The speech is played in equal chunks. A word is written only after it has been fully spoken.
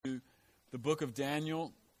book of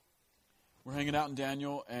Daniel. We're hanging out in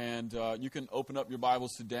Daniel, and you can open up your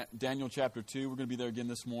Bibles to Daniel chapter 2. We're going to be there again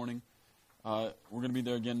this morning. We're going to be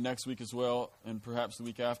there again next week as well, and perhaps the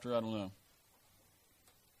week after. I don't know.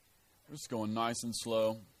 We're just going nice and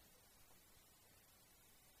slow.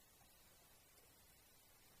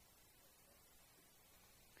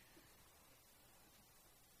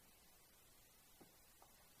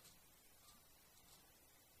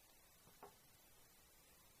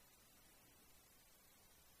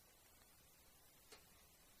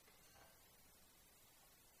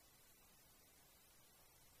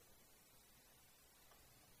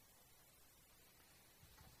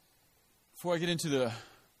 Before I get into the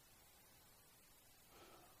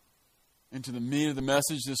meat of the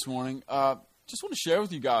message this morning, just want to share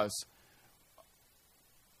with you guys.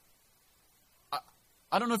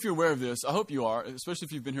 I don't know if you're aware of this. I hope you are, especially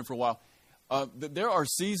if you've been here for a while. That there are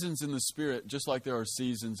seasons in the Spirit, just like there are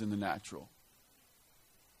seasons in the natural.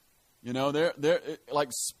 You know, they're like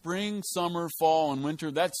spring, summer, fall, and winter.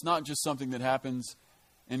 That's not just something that happens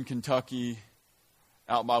in Kentucky,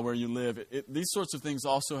 out by where you live. These sorts of things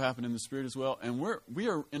also happen in the Spirit as well. And we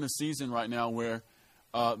are in a season right now where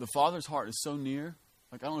the Father's heart is so near.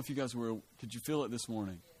 Like, I don't know if you guys could you feel it this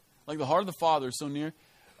morning? Like, the heart of the Father is so near.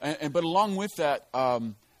 But along with that,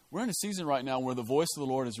 we're in a season right now where the voice of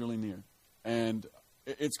the Lord is really near. And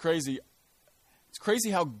it's crazy. It's crazy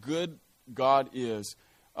how good God is.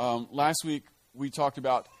 Last week, we talked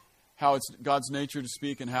about how it's God's nature to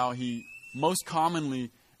speak and how He most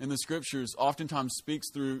commonly in the Scriptures oftentimes speaks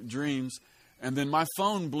through dreams. And then my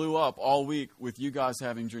phone blew up all week with you guys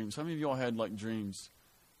having dreams. How many of you all had like dreams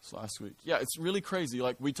this last week? Yeah, it's really crazy.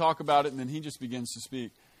 Like, we talk about it and then He just begins to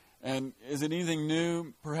speak. And is it anything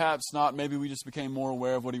new? Perhaps not. Maybe we just became more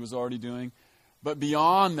aware of what He was already doing. But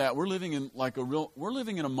beyond that, we're living in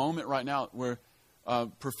a moment right now where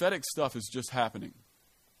prophetic stuff is just happening.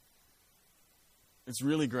 It's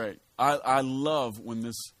really great. I love when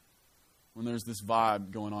there's this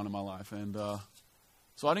vibe going on in my life. And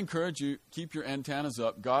so I'd encourage you, keep your antennas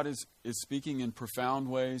up. God is speaking in profound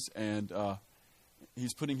ways, and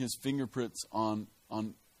He's putting His fingerprints on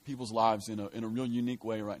people's lives in a real unique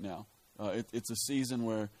way right now. It's a season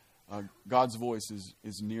where God's voice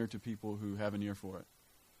is near to people who have an ear for it.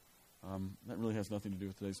 That really has nothing to do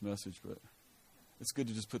with today's message, but it's good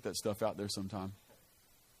to just put that stuff out there sometime.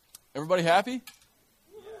 Everybody happy?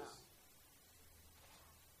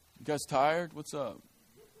 You guys tired? What's up?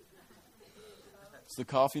 Is the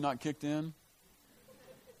coffee not kicked in?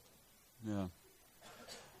 Yeah.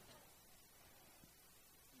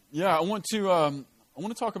 I want to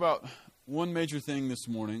talk about one major thing this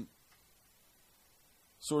morning,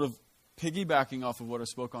 sort of piggybacking off of what I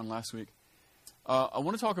spoke on last week. I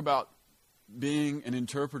want to talk about being an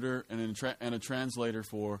interpreter and a translator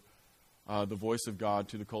for the voice of God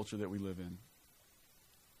to the culture that we live in.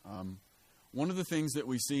 One of the things that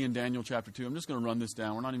we see in Daniel chapter 2, I'm just going to run this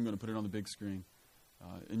down. We're not even going to put it on the big screen.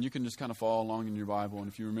 And you can just kind of follow along in your Bible. And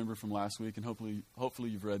if you remember from last week, and hopefully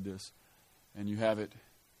you've read this, and you have it,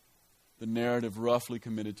 the narrative roughly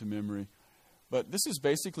committed to memory. But this is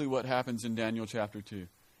basically what happens in Daniel chapter 2.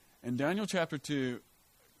 In Daniel chapter 2,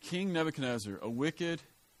 King Nebuchadnezzar, a wicked,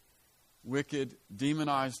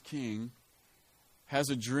 demonized king, has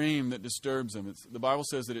a dream that disturbs him. The Bible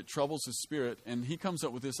says that it troubles his spirit, and he comes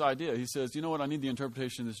up with this idea. He says, you know what, I need the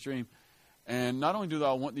interpretation of this dream. And not only do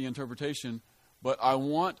I want the interpretation, but I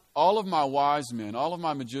want all of my wise men, all of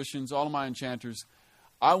my magicians, all of my enchanters,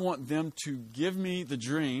 I want them to give me the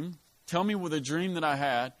dream, tell me with a dream that I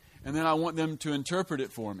had, and then I want them to interpret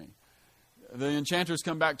it for me. The enchanters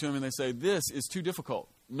come back to him and they say, this is too difficult.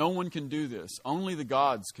 No one can do this. Only the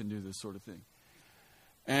gods can do this sort of thing.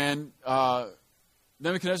 And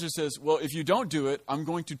Nebuchadnezzar says, well, if you don't do it, I'm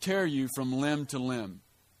going to tear you from limb to limb.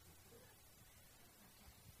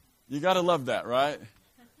 You got to love that, right?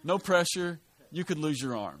 No pressure. You could lose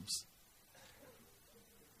your arms.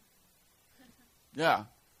 Yeah.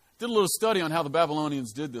 Did a little study on how the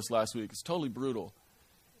Babylonians did this last week. It's totally brutal.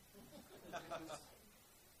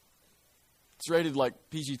 It's rated like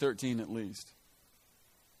PG-13 at least.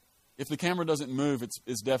 If the camera doesn't move,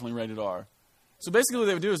 it's definitely rated R. So basically what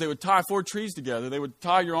they would do is they would tie 4 trees together. They would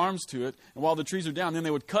tie your arms to it. And while the trees are down, then they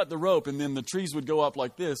would cut the rope. And then the trees would go up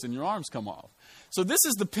like this and your arms come off. So this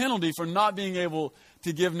is the penalty for not being able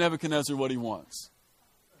to give Nebuchadnezzar what he wants.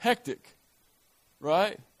 Hectic.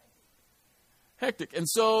 Right? Hectic. And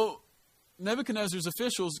so Nebuchadnezzar's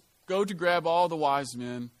officials go to grab all the wise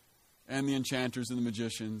men and the enchanters and the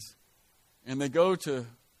magicians. And they go to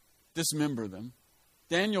dismember them.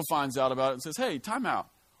 Daniel finds out about it and says, hey, time out.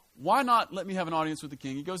 Why not let me have an audience with the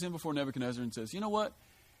king? He goes in before Nebuchadnezzar and says, you know what?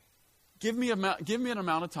 give me an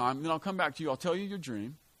amount of time, and then I'll come back to you. I'll tell you your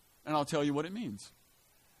dream, and I'll tell you what it means.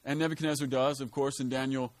 And Nebuchadnezzar does, of course, and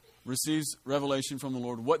Daniel receives revelation from the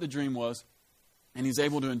Lord, what the dream was, and he's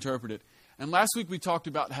able to interpret it. And last week we talked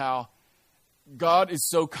about how God is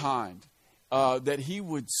so kind that he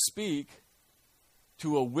would speak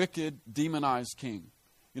to a wicked, demonized king.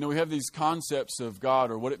 You know, we have these concepts of God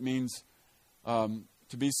or what it means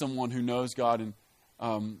to be someone who knows God,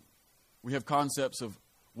 and we have concepts of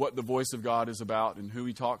what the voice of God is about and who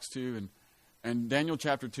he talks to. And Daniel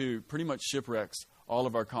chapter 2 pretty much shipwrecks all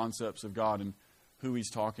of our concepts of God and who he's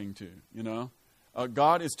talking to, you know.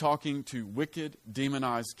 God is talking to wicked,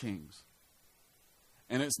 demonized kings.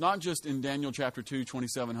 And it's not just in Daniel chapter 2,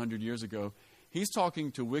 2,700 years ago. He's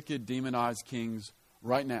talking to wicked, demonized kings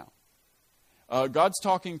right now. God's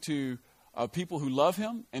talking to people who love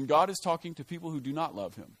him, and God is talking to people who do not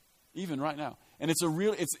love him, even right now. And it's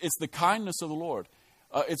the kindness of the Lord.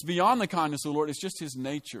 It's beyond the kindness of the Lord. It's just his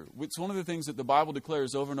nature. It's one of the things that the Bible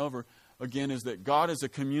declares over and over again is that God is a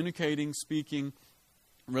communicating, speaking,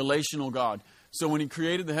 relational God. So when he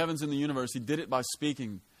created the heavens and the universe, he did it by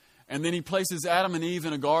speaking. And then he places Adam and Eve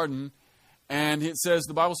in a garden, and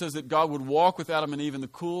the Bible says that God would walk with Adam and Eve in the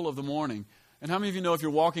cool of the morning. And how many of you know if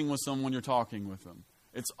you're walking with someone, you're talking with them?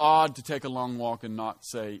 It's odd to take a long walk and not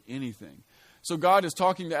say anything. So God is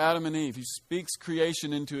talking to Adam and Eve. He speaks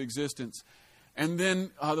creation into existence. And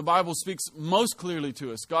then the Bible speaks most clearly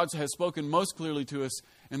to us. God has spoken most clearly to us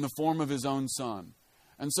in the form of his own Son.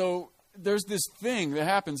 And so there's this thing that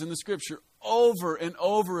happens in the Scripture over and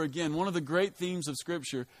over again. One of the great themes of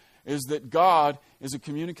Scripture is that God is a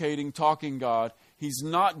communicating, talking God. He's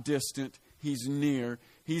not distant. He's near.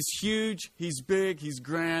 He's huge. He's big. He's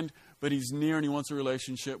grand. But he's near, and he wants a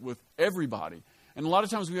relationship with everybody. And a lot of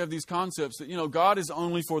times we have these concepts that, you know, God is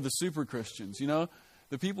only for the super Christians, you know,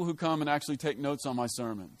 the people who come and actually take notes on my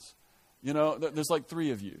sermons. You know, there's like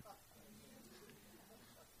 3 of you.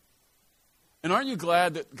 And aren't you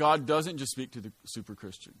glad that God doesn't just speak to the super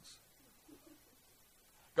Christians?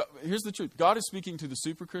 Here's the truth. God is speaking to the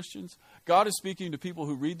super Christians. God is speaking to people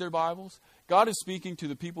who read their Bibles. God is speaking to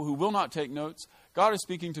the people who will not take notes. God is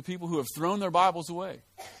speaking to people who have thrown their Bibles away.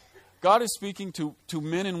 God is speaking to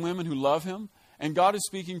men and women who love him. And God is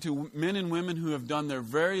speaking to men and women who have done their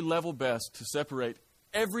very level best to separate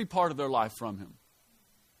every part of their life from him.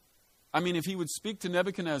 I mean, if he would speak to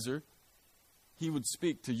Nebuchadnezzar, he would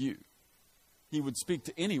speak to you. He would speak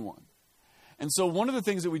to anyone. And so one of the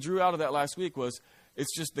things that we drew out of that last week was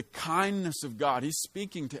it's just the kindness of God. He's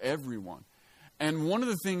speaking to everyone. And one of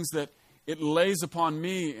the things that it lays upon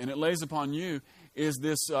me and it lays upon you is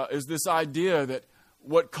this idea that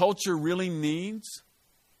what culture really needs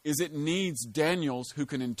is it needs Daniels who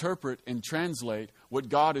can interpret and translate what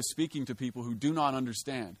God is speaking to people who do not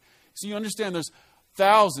understand. So you understand there's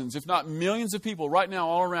thousands, if not millions of people right now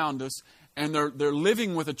all around us, and they're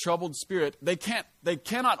living with a troubled spirit. They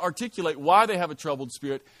cannot articulate why they have a troubled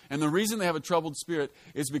spirit, and the reason they have a troubled spirit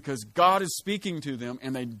is because God is speaking to them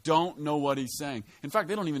and they don't know what he's saying. In fact,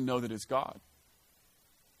 they don't even know that it's God.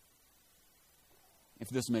 If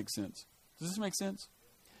this makes sense. Does this make sense?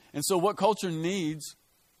 And so what culture needs,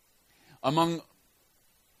 among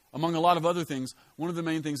a lot of other things, one of the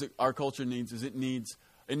main things that our culture needs is it needs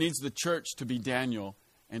the church to be Daniel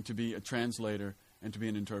and to be a translator and to be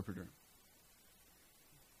an interpreter.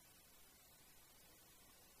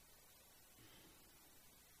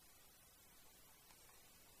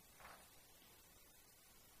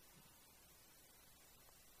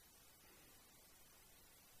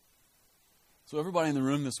 So everybody in the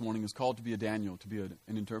room this morning is called to be a Daniel, to be an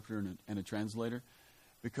interpreter and a translator,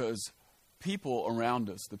 because people around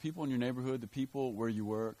us, the people in your neighborhood, the people where you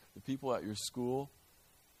work, the people at your school,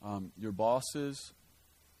 your bosses,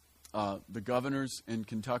 the governors in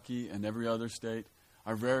Kentucky and every other state,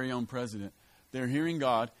 our very own president, they're hearing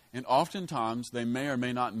God, and oftentimes they may or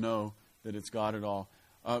may not know that it's God at all.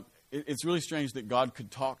 It's really strange that God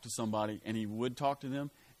could talk to somebody and he would talk to them,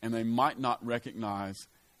 and they might not recognize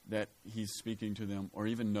that he's speaking to them or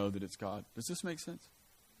even know that it's God. Does this make sense?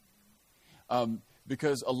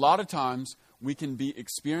 Because a lot of times we can be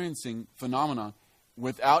experiencing phenomena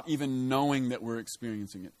without even knowing that we're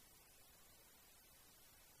experiencing it.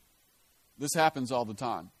 This happens all the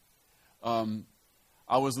time.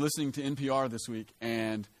 I was listening to NPR this week,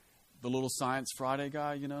 and the little Science Friday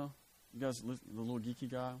guy, you know, you guys, the little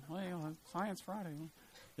geeky guy, well, Science Friday.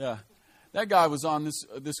 Yeah. That guy was on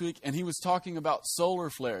this week, and he was talking about solar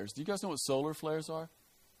flares. Do you guys know what solar flares are?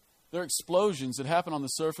 They're explosions that happen on the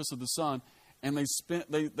surface of the sun, and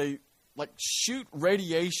they like shoot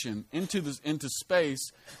radiation into space,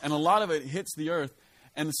 and a lot of it hits the earth.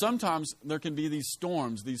 And sometimes there can be these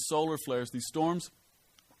storms, these solar flares, these storms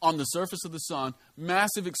on the surface of the sun,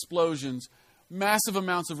 massive explosions, massive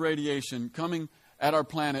amounts of radiation coming at our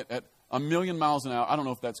planet at 1 million miles an hour. I don't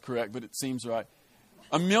know if that's correct, but it seems right.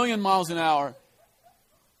 1 million miles an hour.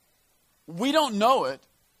 We don't know it,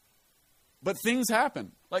 but things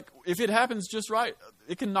happen. Like, if it happens just right,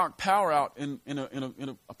 it can knock power out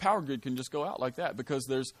a power grid can just go out like that because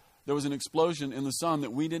there was an explosion in the sun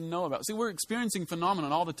that we didn't know about. See, we're experiencing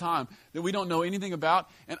phenomenon all the time that we don't know anything about,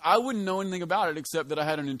 and I wouldn't know anything about it except that I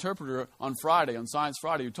had an interpreter on Science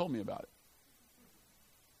Friday, who told me about it.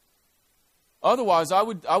 Otherwise, I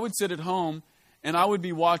would sit at home and I'd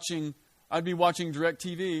be watching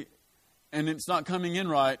DirecTV, and it's not coming in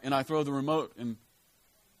right, and I throw the remote and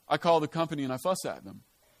I call the company and I fuss at them.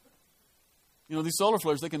 You know, these solar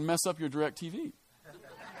flares, they can mess up your DirecTV.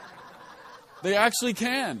 They actually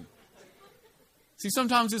can. See,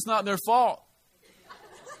 sometimes it's not their fault.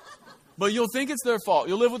 But you'll think it's their fault.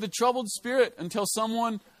 You'll live with a troubled spirit until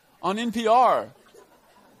someone on NPR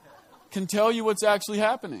can tell you what's actually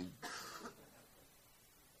happening.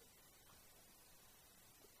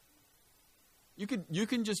 You could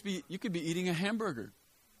be eating a hamburger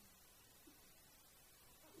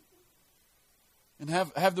and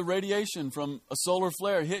have the radiation from a solar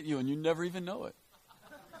flare hit you and you never even know it.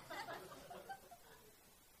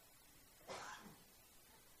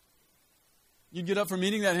 You get up from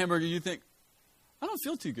eating that hamburger, you think, I don't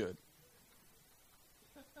feel too good.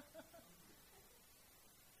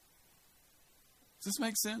 Does this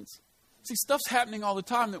make sense? See, stuff's happening all the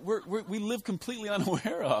time that we live completely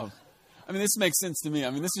unaware of. I mean, this makes sense to me. I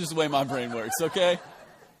mean, this is just the way my brain works, okay?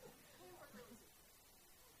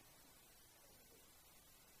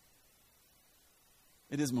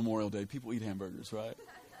 It is Memorial Day. People eat hamburgers, right?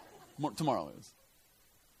 Tomorrow is.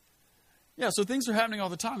 Yeah, so things are happening all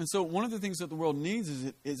the time. And so one of the things that the world needs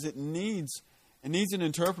is it needs an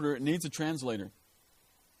interpreter, it needs a translator.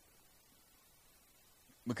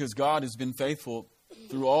 Because God has been faithful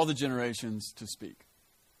through all the generations to speak.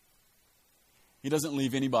 He doesn't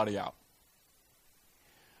leave anybody out.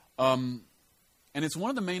 And it's one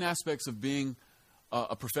of the main aspects of being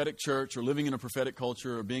a prophetic church or living in a prophetic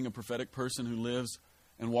culture or being a prophetic person who lives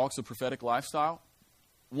and walks a prophetic lifestyle.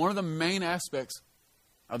 One of the main aspects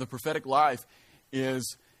of the prophetic life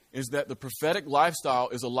is that the prophetic lifestyle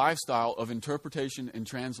is a lifestyle of interpretation and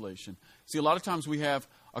translation. See, a lot of times we have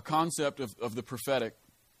a concept of the prophetic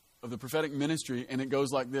ministry, and it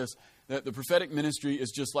goes like this, that the prophetic ministry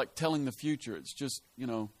is just like telling the future. It's just,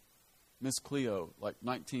 Miss Cleo, like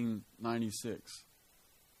 1996.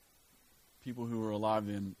 People who were alive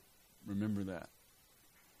then remember that.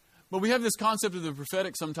 But we have this concept of the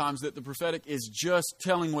prophetic sometimes, that the prophetic is just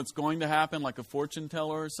telling what's going to happen, like a fortune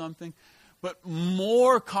teller or something. But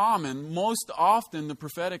most often, the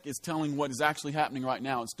prophetic is telling what is actually happening right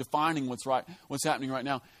now. It's defining what's happening right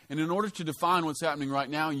now. And in order to define what's happening right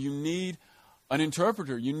now, you need an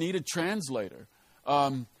interpreter. You need a translator.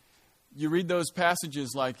 You read those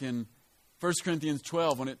passages like in 1 Corinthians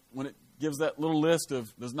 12 when it gives that little list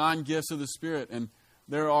of those 9 gifts of the Spirit, and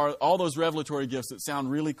there are all those revelatory gifts that sound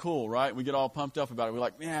really cool, right? We get all pumped up about it. We're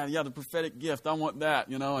like, man, yeah, the prophetic gift, I want that,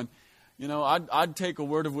 And, I'd take a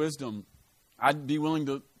word of wisdom. I'd be willing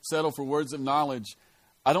to settle for words of knowledge.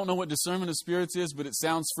 I don't know what discernment of spirits is, but it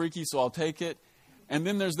sounds freaky, so I'll take it. And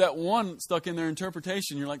then there's that one stuck in their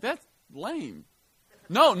interpretation. You're like, that's lame.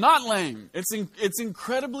 No, not lame. It's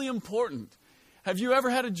incredibly important. Have you ever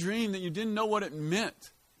had a dream that you didn't know what it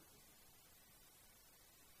meant?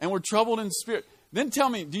 And were troubled in spirit? Then tell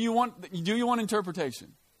me, do you want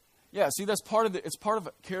interpretation? Yeah, see, that's it's part of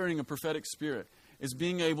carrying a prophetic spirit, is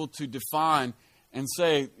being able to define and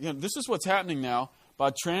say, this is what's happening now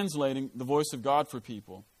by translating the voice of God for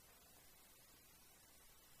people.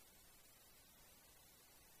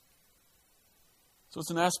 So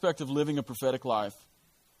it's an aspect of living a prophetic life.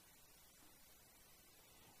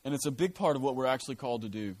 And it's a big part of what we're actually called to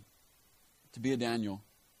do, to be a Daniel.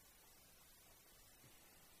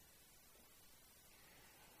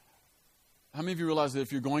 How many of you realize that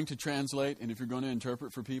if you're going to translate and if you're going to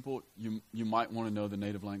interpret for people, you might want to know the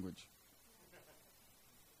native language?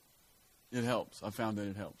 It helps. I found that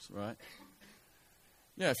it helps, right?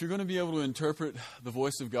 Yeah, if you're going to be able to interpret the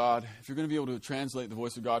voice of God, if you're going to be able to translate the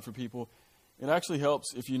voice of God for people, it actually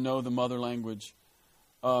helps if you know the mother language.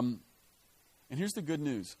 And here's the good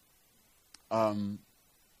news.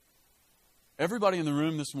 Everybody in the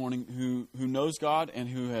room this morning who knows God and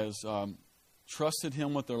who has trusted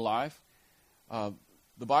Him with their life,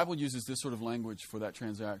 the Bible uses this sort of language for that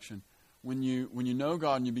transaction. When you know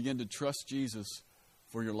God and you begin to trust Jesus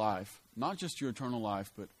for your life, not just your eternal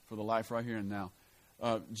life, but for the life right here and now,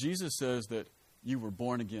 Jesus says that you were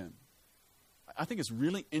born again. I think it's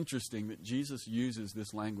really interesting that Jesus uses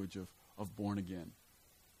this language of born again.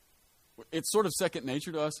 It's sort of second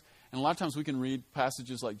nature to us, and a lot of times we can read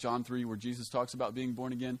passages like John 3 where Jesus talks about being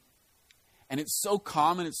born again, and it's so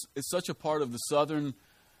common, it's such a part of the Southern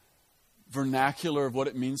vernacular of what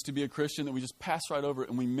it means to be a Christian that we just pass right over it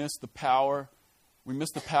and we miss the power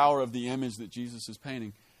of the image that Jesus is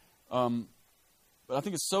painting. But I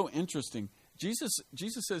think it's so interesting. Jesus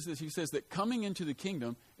says this. He says that coming into the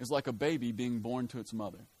kingdom is like a baby being born to its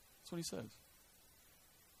mother. That's what he says.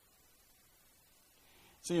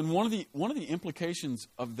 See, and one of the implications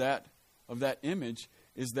of that image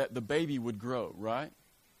is that the baby would grow, right?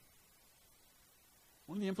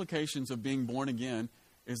 One of the implications of being born again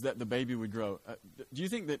is that the baby would grow. Do you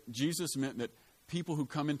think that Jesus meant that people who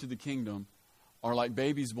come into the kingdom are like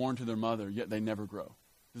babies born to their mother, yet they never grow?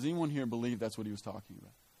 Does anyone here believe that's what he was talking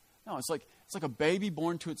about? No, it's like a baby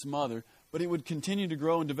born to its mother, but it would continue to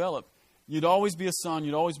grow and develop. You'd always be a son,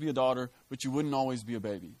 you'd always be a daughter, but you wouldn't always be a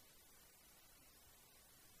baby.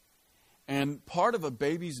 And part of a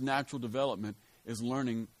baby's natural development is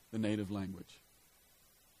learning the native language.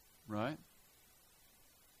 Right?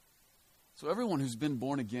 So everyone who's been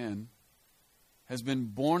born again has been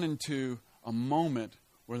born into a moment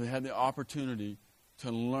where they had the opportunity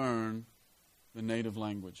to learn the native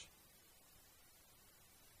language.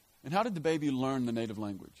 And how did the baby learn the native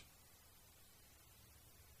language?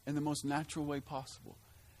 In the most natural way possible.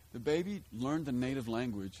 The baby learned the native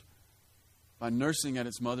language by nursing at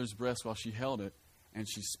its mother's breast while she held it, and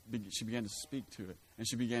she began to speak to it. And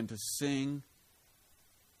she began to sing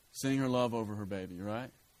her love over her baby,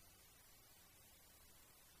 right?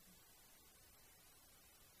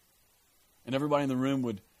 And everybody in the room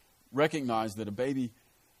would recognize that a baby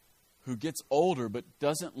who gets older but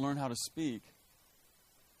doesn't learn how to speak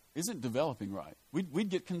isn't developing right. We'd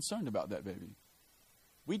get concerned about that baby.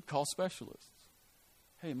 We'd call specialists.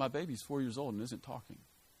 Hey, my baby's 4 years old and isn't talking.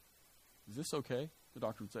 Is this okay? The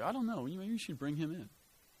doctor would say, I don't know. Maybe you should bring him in.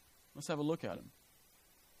 Let's have a look at him.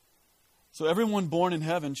 So everyone born in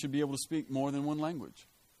heaven should be able to speak more than one language.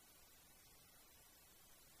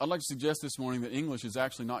 I'd like to suggest this morning that English is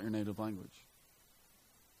actually not your native language.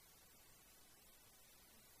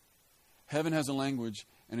 Heaven has a language,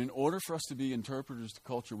 and in order for us to be interpreters to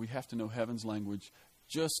culture, we have to know heaven's language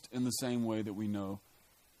just in the same way that we know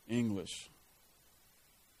English.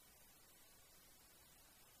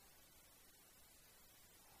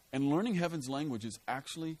 And learning heaven's language is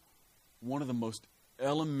actually one of the most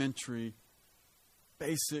elementary,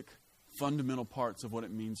 basic, fundamental parts of what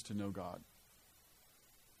it means to know God.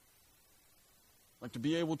 Like to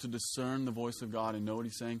be able to discern the voice of God and know what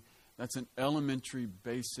He's saying, that's an elementary,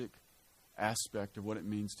 basic aspect of what it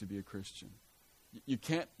means to be a Christian. You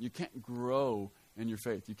can't grow in your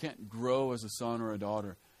faith. You can't grow as a son or a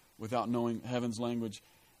daughter without knowing heaven's language.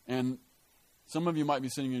 And some of you might be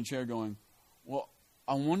sitting in your chair going, well,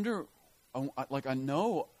 I wonder, I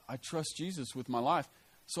know I trust Jesus with my life,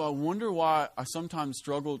 so I wonder why I sometimes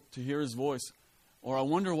struggle to hear His voice, or I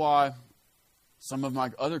wonder why some of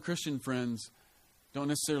my other Christian friends don't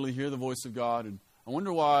necessarily hear the voice of God, and I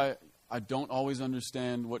wonder why I don't always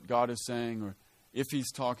understand what God is saying, or if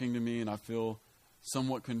He's talking to me and I feel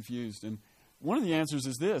somewhat confused. And one of the answers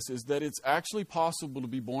is this, is that it's actually possible to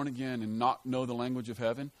be born again and not know the language of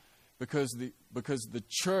heaven, because the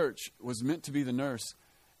church was meant to be the nurse.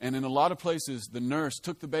 And in a lot of places, the nurse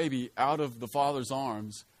took the baby out of the father's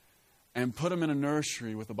arms and put him in a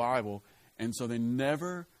nursery with a Bible, and so they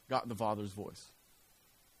never got the father's voice.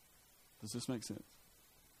 Does this make sense?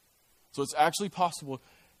 So it's actually possible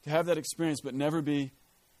to have that experience but never be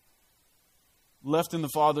left in the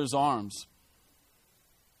father's arms.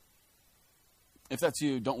 If that's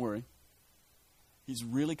you, don't worry. He's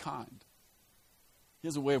really kind. He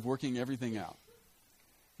has a way of working everything out.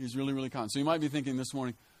 He's really, really kind. So you might be thinking this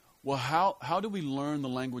morning, well, how do we learn the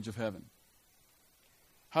language of heaven?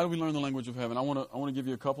 How do we learn the language of heaven? I want to give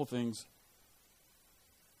you a couple things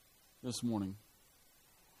this morning.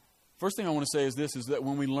 First thing I want to say is this, is that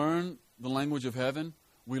when we learn the language of heaven,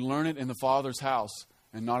 we learn it in the Father's house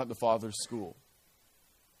and not at the Father's school.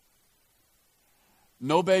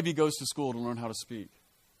 No baby goes to school to learn how to speak.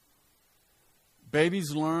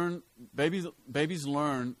 Babies learn the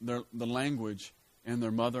language in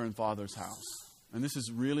their mother and father's house. And this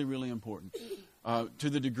is really, really important. To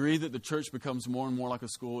the degree that the church becomes more and more like a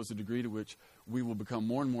school is the degree to which we will become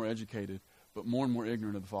more and more educated, but more and more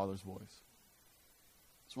ignorant of the Father's voice.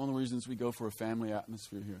 It's one of the reasons we go for a family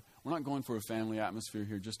atmosphere here. We're not going for a family atmosphere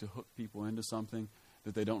here just to hook people into something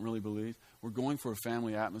that they don't really believe. We're going for a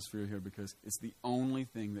family atmosphere here because it's the only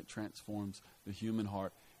thing that transforms the human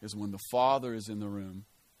heart is when the Father is in the room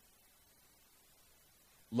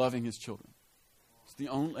loving His children.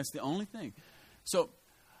 That's the only thing. So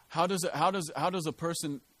how does a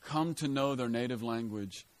person come to know their native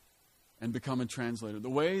language and become a translator? The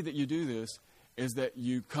way that you do this is that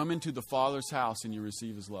you come into the Father's house and you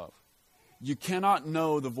receive His love. You cannot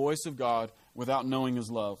know the voice of God without knowing His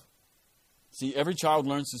love. See, every child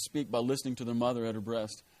learns to speak by listening to their mother at her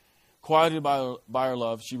breast. Quieted by her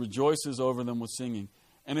love, she rejoices over them with singing.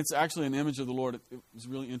 And it's actually an image of the Lord. It was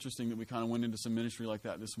really interesting that we kind of went into some ministry like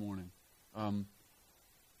that this morning.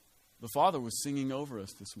 The Father was singing over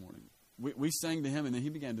us this morning. We sang to Him, and then He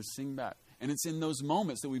began to sing back. And it's in those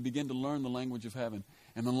moments that we begin to learn the language of heaven.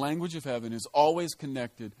 And the language of heaven is always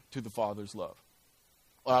connected to the Father's love.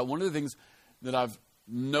 One of the things that I've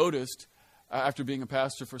noticed after being a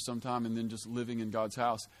pastor for some time and then just living in God's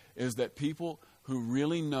house is that people who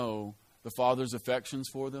really know the Father's affections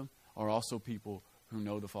for them are also people who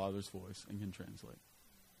know the Father's voice and can translate.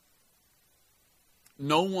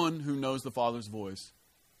 No one who knows the Father's voice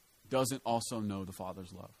doesn't also know the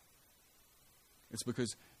Father's love. It's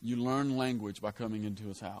because you learn language by coming into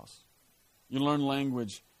His house. You learn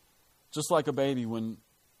language just like a baby when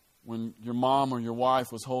your mom or your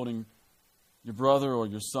wife was holding your brother or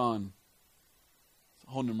your son,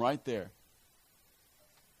 holding him right there.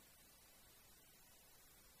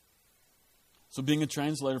 So being a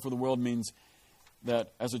translator for the world means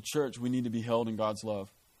that as a church we need to be held in God's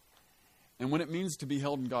love. And when it means to be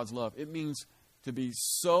held in God's love, it means to be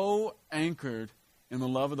so anchored in the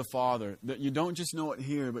love of the Father that you don't just know it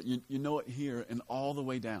here, but you know it here and all the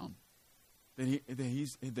way down. That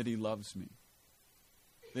He loves me.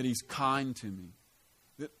 That He's kind to me.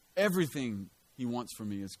 That everything He wants for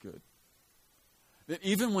me is good. That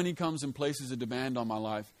even when He comes and places a demand on my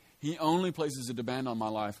life, He only places a demand on my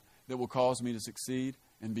life that will cause me to succeed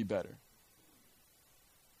and be better.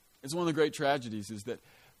 It's one of the great tragedies is that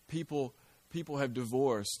people have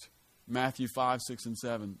divorced Matthew 5, 6, and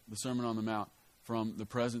 7, the Sermon on the Mount, from the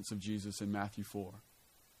presence of Jesus in Matthew 4.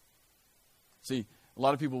 See, a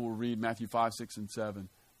lot of people will read Matthew 5, 6, and 7,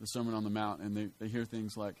 the Sermon on the Mount, and they hear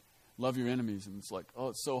things like, love your enemies. And it's like, oh,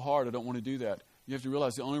 it's so hard, I don't want to do that. You have to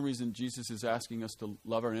realize the only reason Jesus is asking us to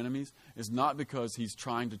love our enemies is not because He's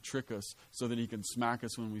trying to trick us so that He can smack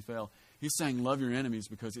us when we fail. He's saying love your enemies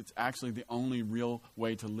because it's actually the only real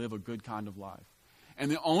way to live a good kind of life. And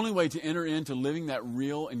the only way to enter into living that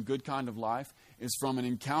real and good kind of life is from an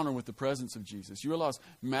encounter with the presence of Jesus. You realize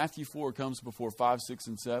Matthew 4 comes before 5, 6,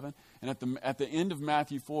 and 7. And at the end of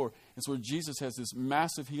Matthew 4, it's where Jesus has this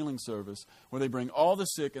massive healing service where they bring all the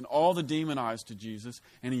sick and all the demonized to Jesus.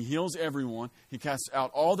 And He heals everyone. He casts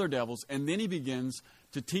out all their devils. And then He begins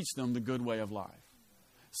to teach them the good way of life.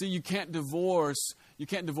 See, you can't divorce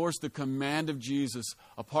the command of Jesus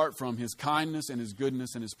apart from His kindness and His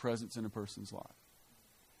goodness and His presence in a person's life.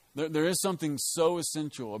 There is something so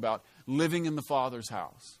essential about living in the Father's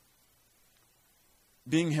house.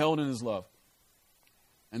 Being held in His love.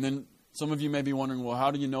 And then some of you may be wondering, well,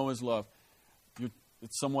 how do you know His love?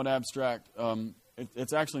 It's somewhat abstract.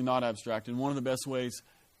 It's actually not abstract. And one of the best ways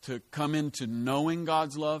to come into knowing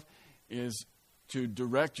God's love is to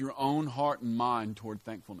direct your own heart and mind toward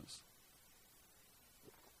thankfulness.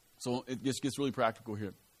 So it just gets really practical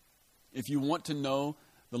here. If you want to know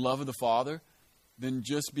the love of the Father, then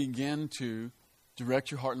just begin to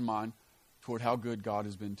direct your heart and mind toward how good God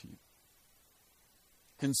has been to you.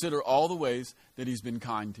 Consider all the ways that He's been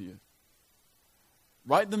kind to you.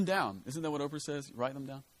 Write them down. Isn't that what Oprah says? Write them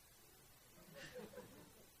down.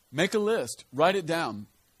 Make a list. Write it down.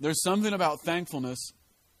 There's something about thankfulness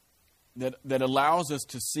that allows us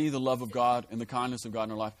to see the love of God and the kindness of God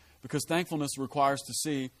in our life. Because thankfulness requires to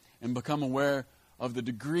see and become aware of the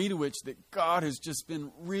degree to which that God has just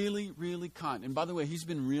been really, really kind. And by the way, He's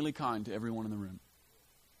been really kind to everyone in the room.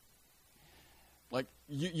 Like,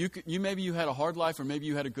 you maybe you had a hard life or maybe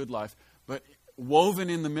you had a good life, but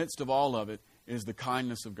woven in the midst of all of it is the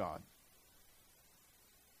kindness of God.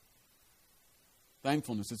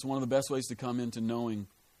 Thankfulness. It's one of the best ways to come into knowing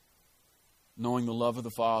the love of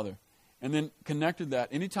the Father. And then connected that,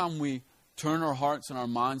 anytime we turn our hearts and our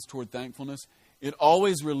minds toward thankfulness, it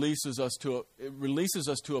always releases us to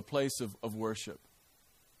a place of worship.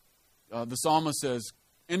 The psalmist says,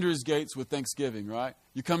 enter His gates with thanksgiving, right?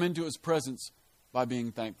 You come into His presence by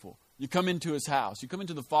being thankful. You come into His house. You come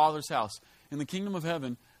into the Father's house. In the kingdom of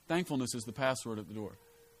heaven, thankfulness is the password at the door.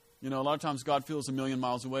 You know, a lot of times God feels a million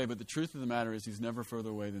miles away, but the truth of the matter is He's never further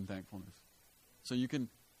away than thankfulness. So you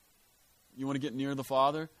want to get near the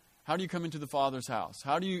Father? How do you come into the Father's house?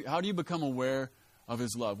 How do you become aware of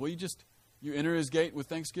His love? Well, you enter His gate with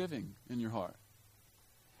thanksgiving in your heart.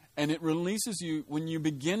 And it releases you when you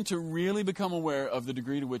begin to really become aware of the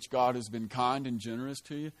degree to which God has been kind and generous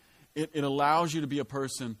to you. It allows you to be a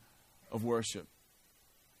person of worship.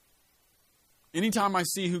 Anytime I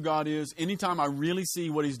see who God is, anytime I really see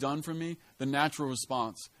what He's done for me, the natural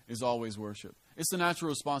response is always worship. It's the natural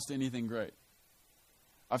response to anything great.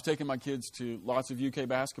 I've taken my kids to lots of UK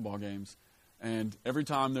basketball games, and every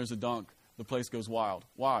time there's a dunk, the place goes wild.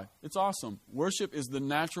 Why? It's awesome. Worship is the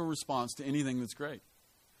natural response to anything that's great.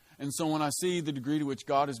 And so when I see the degree to which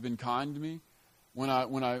God has been kind to me, when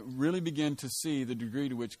I really begin to see the degree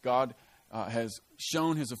to which God has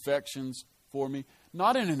shown His affections for me,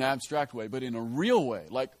 not in an abstract way, but in a real way,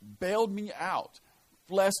 like bailed me out,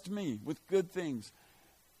 blessed me with good things,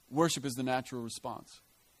 worship is the natural response.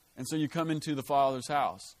 And so you come into the Father's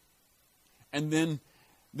house. And then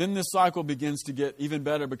this cycle begins to get even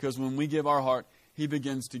better, because when we give our heart, He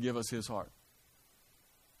begins to give us His heart.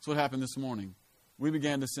 That's what happened this morning. We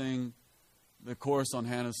began to sing the chorus on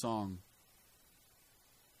Hannah's song.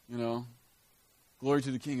 You know, glory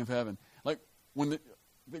to the King of Heaven. Like when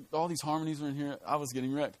all these harmonies were in here, I was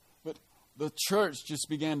getting wrecked. But the church just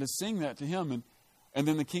began to sing that to Him. And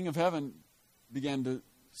then the King of Heaven began to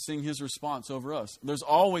sing His response over us. There's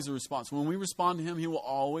always a response. When we respond to Him, He will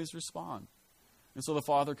always respond. And so the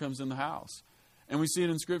Father comes in the house. And we see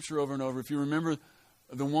it in Scripture over and over. If you remember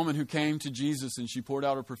the woman who came to Jesus and she poured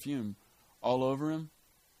out her perfume all over Him,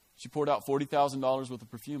 she poured out $40,000 worth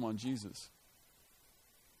of perfume on Jesus.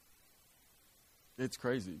 It's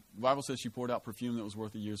crazy. The Bible says she poured out perfume that was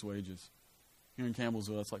worth a year's wages. Here in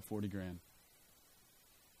Campbellsville, that's like $40,000.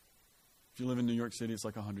 If you live in New York City, it's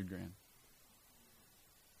like $100,000.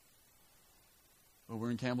 But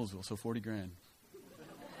we're in Campbellsville, so $40,000.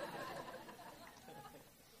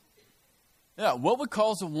 Yeah, what would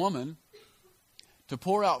cause a woman to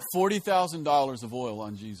pour out $40,000 of oil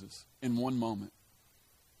on Jesus in one moment?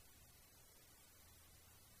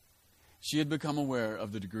 She had become aware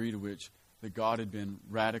of the degree to which that God had been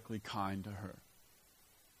radically kind to her.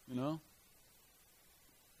 You know?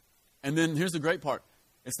 And then here's the great part.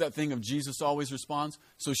 It's that thing of Jesus always responds.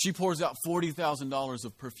 So she pours out $40,000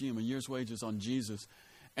 of perfume, a year's wages on Jesus.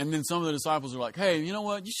 And then some of the disciples are like, hey, you know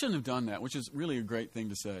what? You shouldn't have done that, which is really a great thing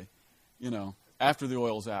to say, you know, after the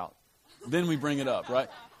oil's out. Then we bring it up, right?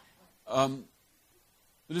 The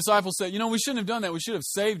disciples say, you know, we shouldn't have done that. We should have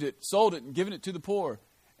saved it, sold it, and given it to the poor.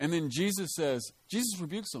 And then Jesus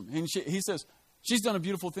rebukes them. And He says, she's done a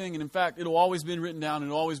beautiful thing. And in fact, it'll always be written down.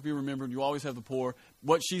 It'll always be remembered. You always have the poor.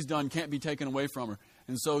 What she's done can't be taken away from her.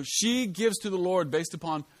 And so she gives to the Lord based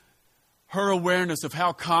upon her awareness of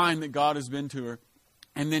how kind that God has been to her.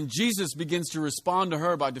 And then Jesus begins to respond to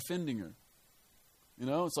her by defending her. You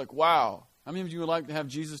know, it's like, wow. How many of you would like to have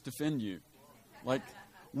Jesus defend you? Like,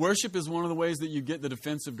 worship is one of the ways that you get the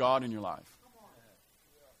defense of God in your life.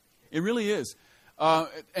 It really is.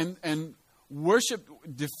 And worship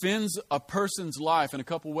defends a person's life in a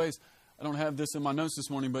couple ways. I don't have this in my notes this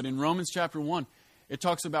morning, but in Romans chapter 1, it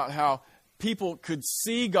talks about how people could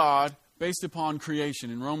see God based upon creation.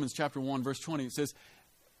 In Romans chapter 1, verse 20, it says,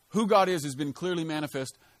 who God is has been clearly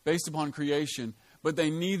manifest based upon creation, but they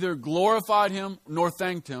neither glorified Him nor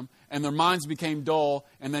thanked Him, and their minds became dull,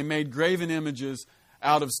 and they made graven images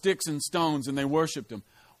out of sticks and stones, and they worshipped Him.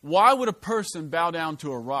 Why would a person bow down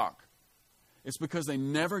to a rock? It's because they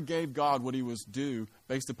never gave God what He was due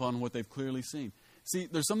based upon what they've clearly seen. See,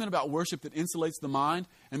 there's something about worship that insulates the mind.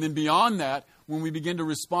 And then beyond that, when we begin to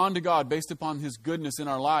respond to God based upon His goodness in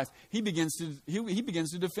our life, He begins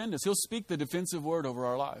to defend us. He'll speak the defensive word over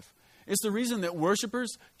our life. It's the reason that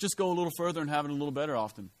worshipers just go a little further and have it a little better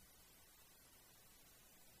often.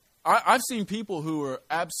 I've seen people who are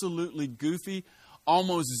absolutely goofy,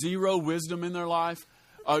 almost zero wisdom in their life,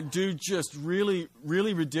 do just really,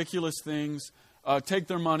 really ridiculous things, take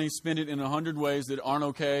their money, spend it in 100 ways that aren't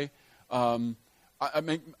okay. I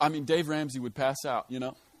mean, Dave Ramsey would pass out, you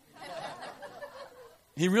know.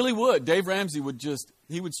 He really would. Dave Ramsey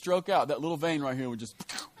he would stroke out. That little vein right here would just...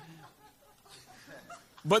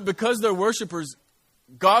 But because they're worshipers,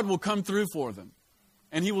 God will come through for them.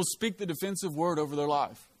 And He will speak the defensive word over their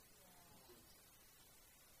life.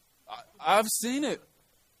 I've seen it.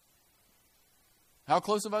 How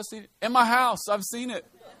close have I seen it? In my house, I've seen it.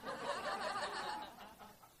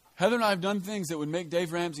 Heather and I have done things that would make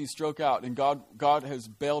Dave Ramsey stroke out, and God has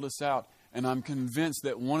bailed us out. And I'm convinced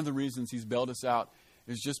that one of the reasons He's bailed us out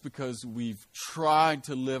is just because we've tried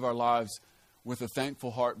to live our lives with a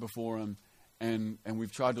thankful heart before Him, and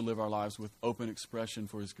we've tried to live our lives with open expression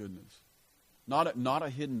for His goodness. Not a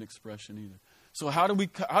hidden expression either. So how do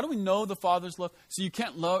we know the Father's love? So you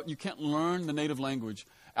can't learn the native language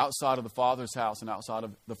outside of the Father's house and outside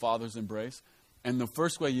of the Father's embrace. And the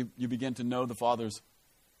first way you begin to know the Father's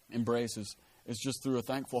embrace is just through a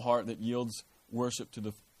thankful heart that yields worship to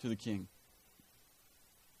the King.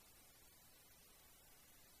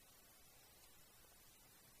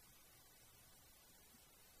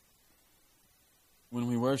 When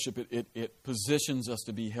we worship, it positions us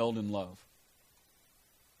to be held in love.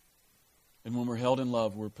 And when we're held in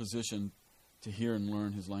love, we're positioned to hear and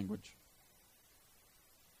learn His language.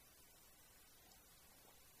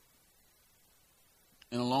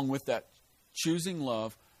 And along with that, choosing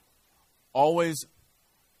love always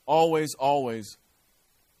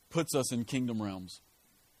puts us in kingdom realms.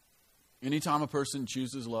 Anytime a person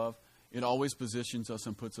chooses love, it always positions us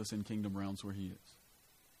and puts us in kingdom realms where He is.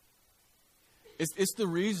 It's the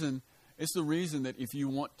reason that if you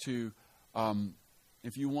want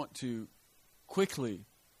to quickly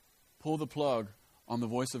pull the plug on the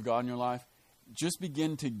voice of God in your life, just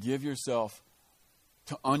begin to give yourself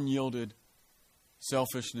to unyielded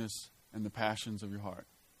selfishness and the passions of your heart.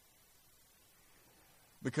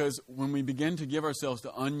 Because when we begin to give ourselves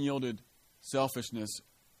to unyielded selfishness,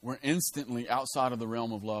 we're instantly outside of the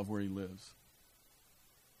realm of love where He lives.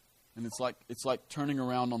 And it's like turning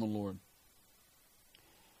around on the Lord.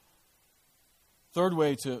 Third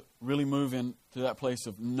way to really move into that place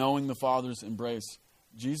of knowing the Father's embrace,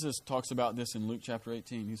 Jesus talks about this in Luke chapter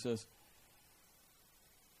 18. He says,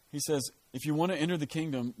 if you want to enter the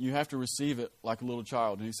kingdom, you have to receive it like a little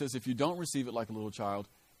child. And He says, if you don't receive it like a little child,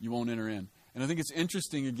 you won't enter in. And I think it's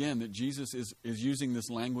interesting, again, that Jesus is using this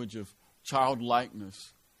language of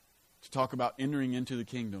childlikeness to talk about entering into the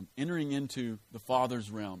kingdom, entering into the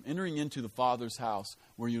Father's realm, entering into the Father's house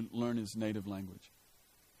where you learn His native language.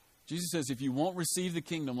 Jesus says, if you won't receive the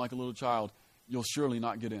kingdom like a little child, you'll surely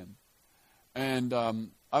not get in. And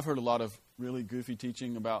I've heard a lot of really goofy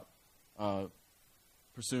teaching about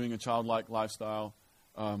pursuing a childlike lifestyle.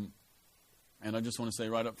 And I just want to say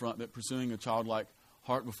right up front that pursuing a childlike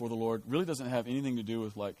heart before the Lord really doesn't have anything to do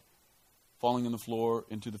with like falling on the floor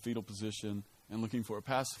into the fetal position and looking for a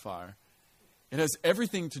pacifier. It has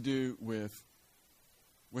everything to do with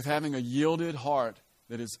having a yielded heart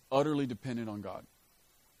that is utterly dependent on God.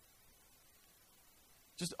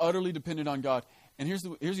 Just utterly dependent on God. And here's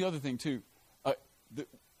the other thing too.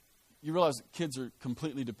 You realize that kids are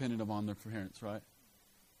completely dependent upon their parents, right?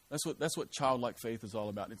 That's what childlike faith is all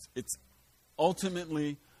about. It's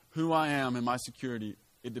ultimately who I am and my security.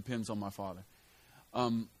 It depends on my Father,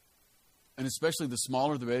 and especially the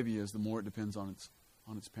smaller the baby is, the more it depends on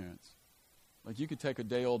its parents. Like you could take a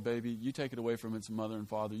day-old baby, you take it away from its mother and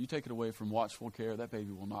father, you take it away from watchful care, that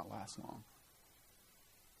baby will not last long.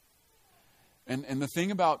 And the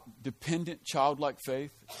thing about dependent childlike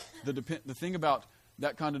faith, the thing about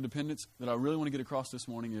that kind of dependence that I really want to get across this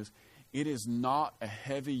morning is it is not a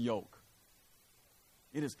heavy yoke.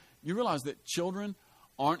 It is. You realize that children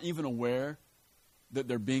aren't even aware that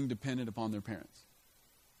they're being dependent upon their parents.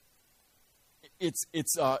 It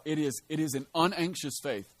is an unanxious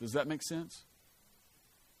faith. Does that make sense?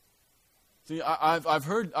 See, I've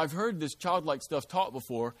heard this childlike stuff taught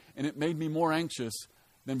before, and it made me more anxious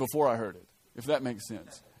than before I heard it. If that makes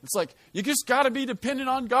sense. It's like, you just got to be dependent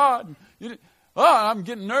on God. I'm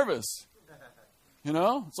getting nervous. You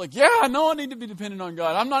know? It's like, yeah, I know I need to be dependent on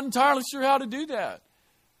God. I'm not entirely sure how to do that.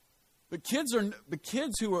 But kids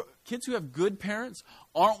who have good parents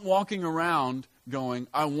aren't walking around going,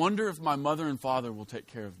 I wonder if my mother and father will take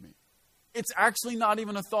care of me. It's actually not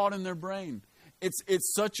even a thought in their brain.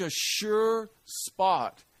 It's such a sure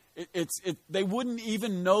spot. They wouldn't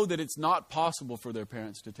even know that it's not possible for their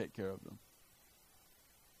parents to take care of them.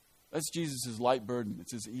 That's Jesus' light burden.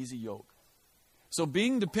 It's His easy yoke. So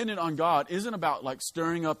being dependent on God isn't about like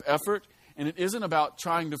stirring up effort, and it isn't about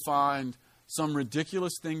trying to find some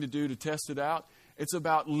ridiculous thing to do to test it out. It's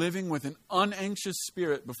about living with an unanxious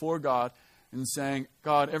spirit before God and saying,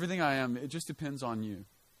 God, everything I am, it just depends on You.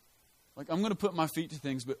 Like I'm going to put my feet to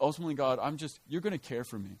things, but ultimately, God, You're going to care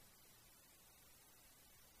for me.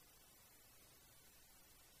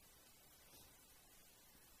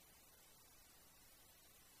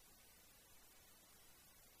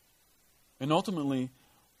 And ultimately,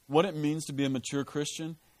 what it means to be a mature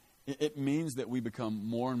Christian, it means that we become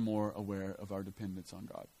more and more aware of our dependence on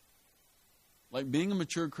God. Like being a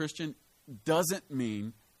mature Christian doesn't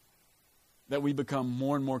mean that we become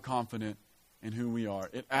more and more confident in who we are.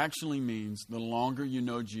 It actually means the longer you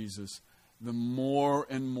know Jesus, the more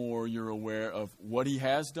and more you're aware of what He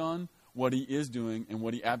has done, what He is doing, and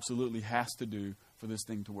what He absolutely has to do for this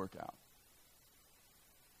thing to work out.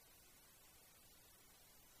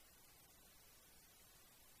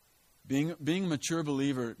 Being a mature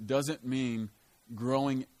believer doesn't mean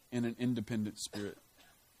growing in an independent spirit,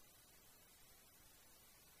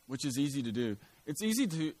 which is easy to do. It's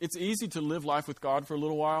easy to live life with God for a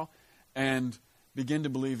little while and begin to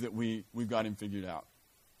believe that we've got Him figured out.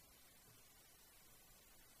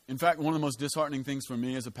 In fact, one of the most disheartening things for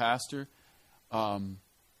me as a pastor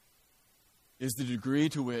is the degree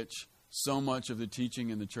to which so much of the teaching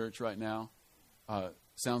in the church right now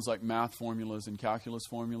sounds like math formulas and calculus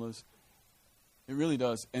formulas. It really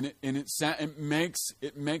does, and it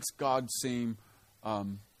makes God seem like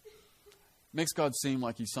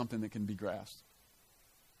He's something that can be grasped.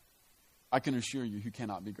 I can assure you, He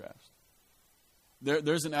cannot be grasped.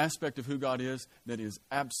 There's an aspect of who God is that is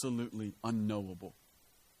absolutely unknowable.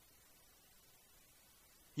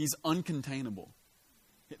 He's uncontainable.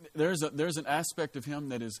 There's an aspect of Him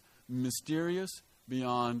that is mysterious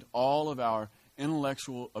beyond all of our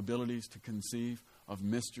intellectual abilities to conceive of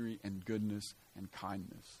mystery and goodness and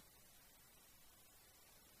kindness.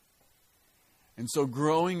 And so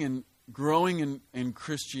growing in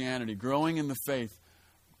Christianity, growing in the faith,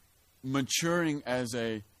 maturing as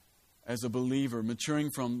a believer,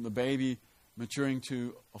 maturing from the baby, maturing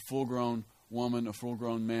to a full-grown woman, a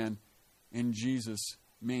full-grown man in Jesus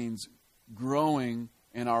means growing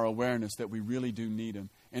in our awareness that we really do need Him.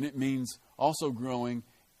 And it means also growing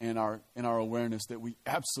in our awareness that we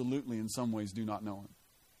absolutely in some ways do not know Him.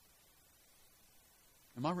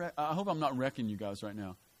 I hope I'm not wrecking you guys right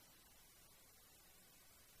now.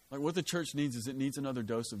 Like what the church needs is it needs another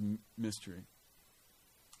dose of mystery.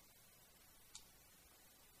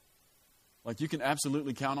 Like you can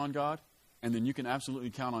absolutely count on God, and then you can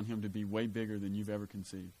absolutely count on Him to be way bigger than you've ever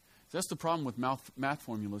conceived. So that's the problem with math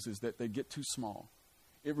formulas, is that they get too small.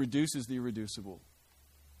 It reduces the irreducible.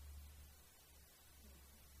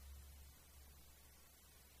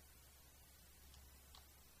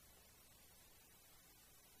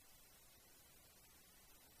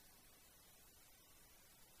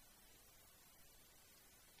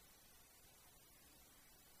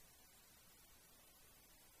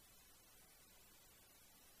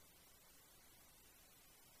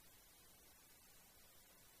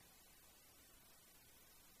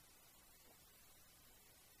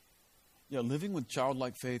 Yeah, living with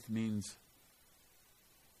childlike faith means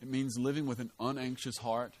living with an unanxious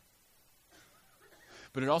heart,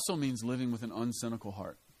 but it also means living with an uncynical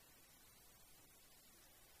heart.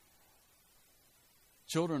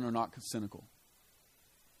 Children are not cynical.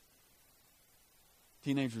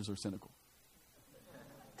 Teenagers are cynical.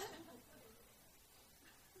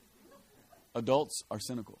 Adults are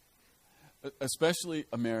cynical. Especially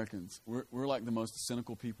Americans. We're like the most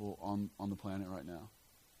cynical people on the planet right now.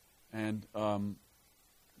 And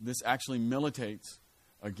this actually militates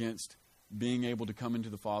against being able to come into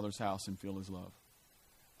the Father's house and feel His love.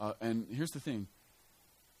 And here's the thing.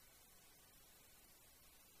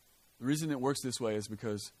 The reason it works this way is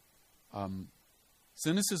because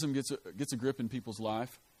cynicism gets a grip in people's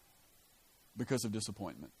life because of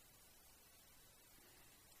disappointment.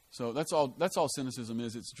 So that's all cynicism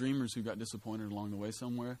is. It's dreamers who got disappointed along the way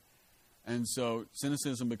somewhere. And so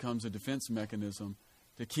cynicism becomes a defense mechanism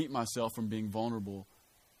to keep myself from being vulnerable,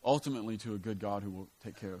 ultimately to a good God who will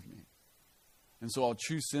take care of me. And so I'll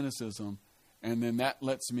choose cynicism, and then that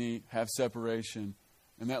lets me have separation,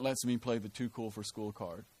 and that lets me play the too cool for school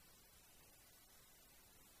card.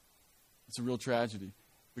 It's a real tragedy,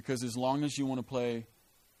 because as long as you want to play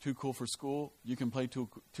too cool for school, you can play too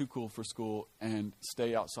cool for school and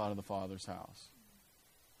stay outside of the Father's house.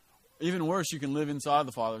 Even worse, you can live inside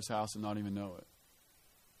the Father's house and not even know it.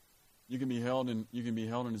 You can be held in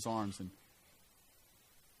His arms, and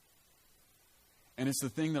it's the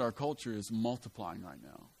thing that our culture is multiplying right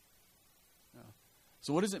now. Yeah.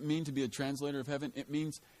 So, what does it mean to be a translator of heaven? It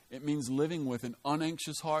means living with an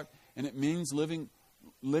unanxious heart, and it means living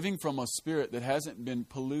from a spirit that hasn't been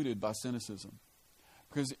polluted by cynicism.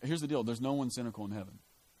 Because here's the deal: there's no one cynical in heaven.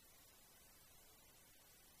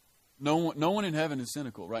 No one in heaven is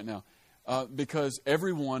cynical right now. Because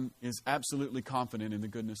everyone is absolutely confident in the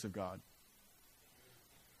goodness of God.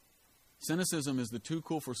 Cynicism is the too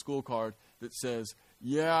cool for school card that says,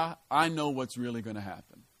 yeah, I know what's really going to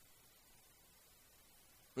happen.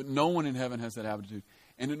 But no one in heaven has that attitude.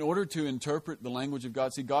 And in order to interpret the language of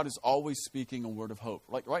God, see, God is always speaking a word of hope.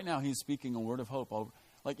 Like right now, He's speaking a word of hope.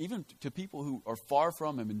 Like even to people who are far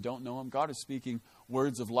from Him and don't know Him, God is speaking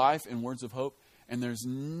words of life and words of hope. And there is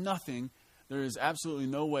absolutely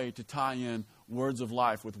no way to tie in words of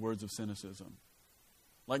life with words of cynicism.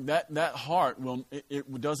 Like that heart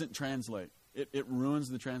it doesn't translate. It ruins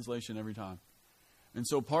the translation every time. And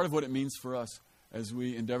so part of what it means for us as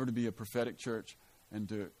we endeavor to be a prophetic church and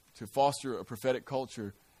to to foster a prophetic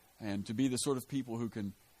culture and to be the sort of people who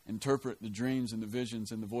can interpret the dreams and the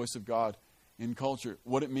visions and the voice of God in culture,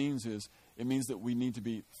 what it means is, it means that we need to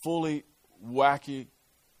be fully wacky,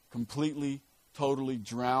 completely, totally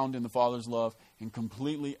drowned in the Father's love, and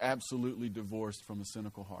completely, absolutely divorced from a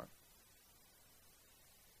cynical heart.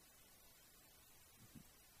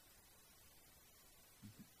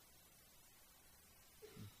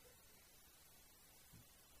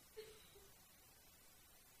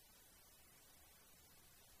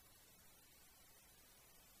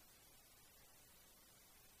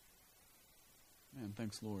 Man,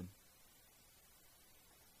 thanks, Lord.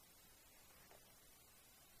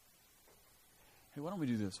 Hey, why don't we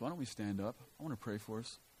do this? Why don't we stand up? I want to pray for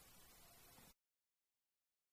us.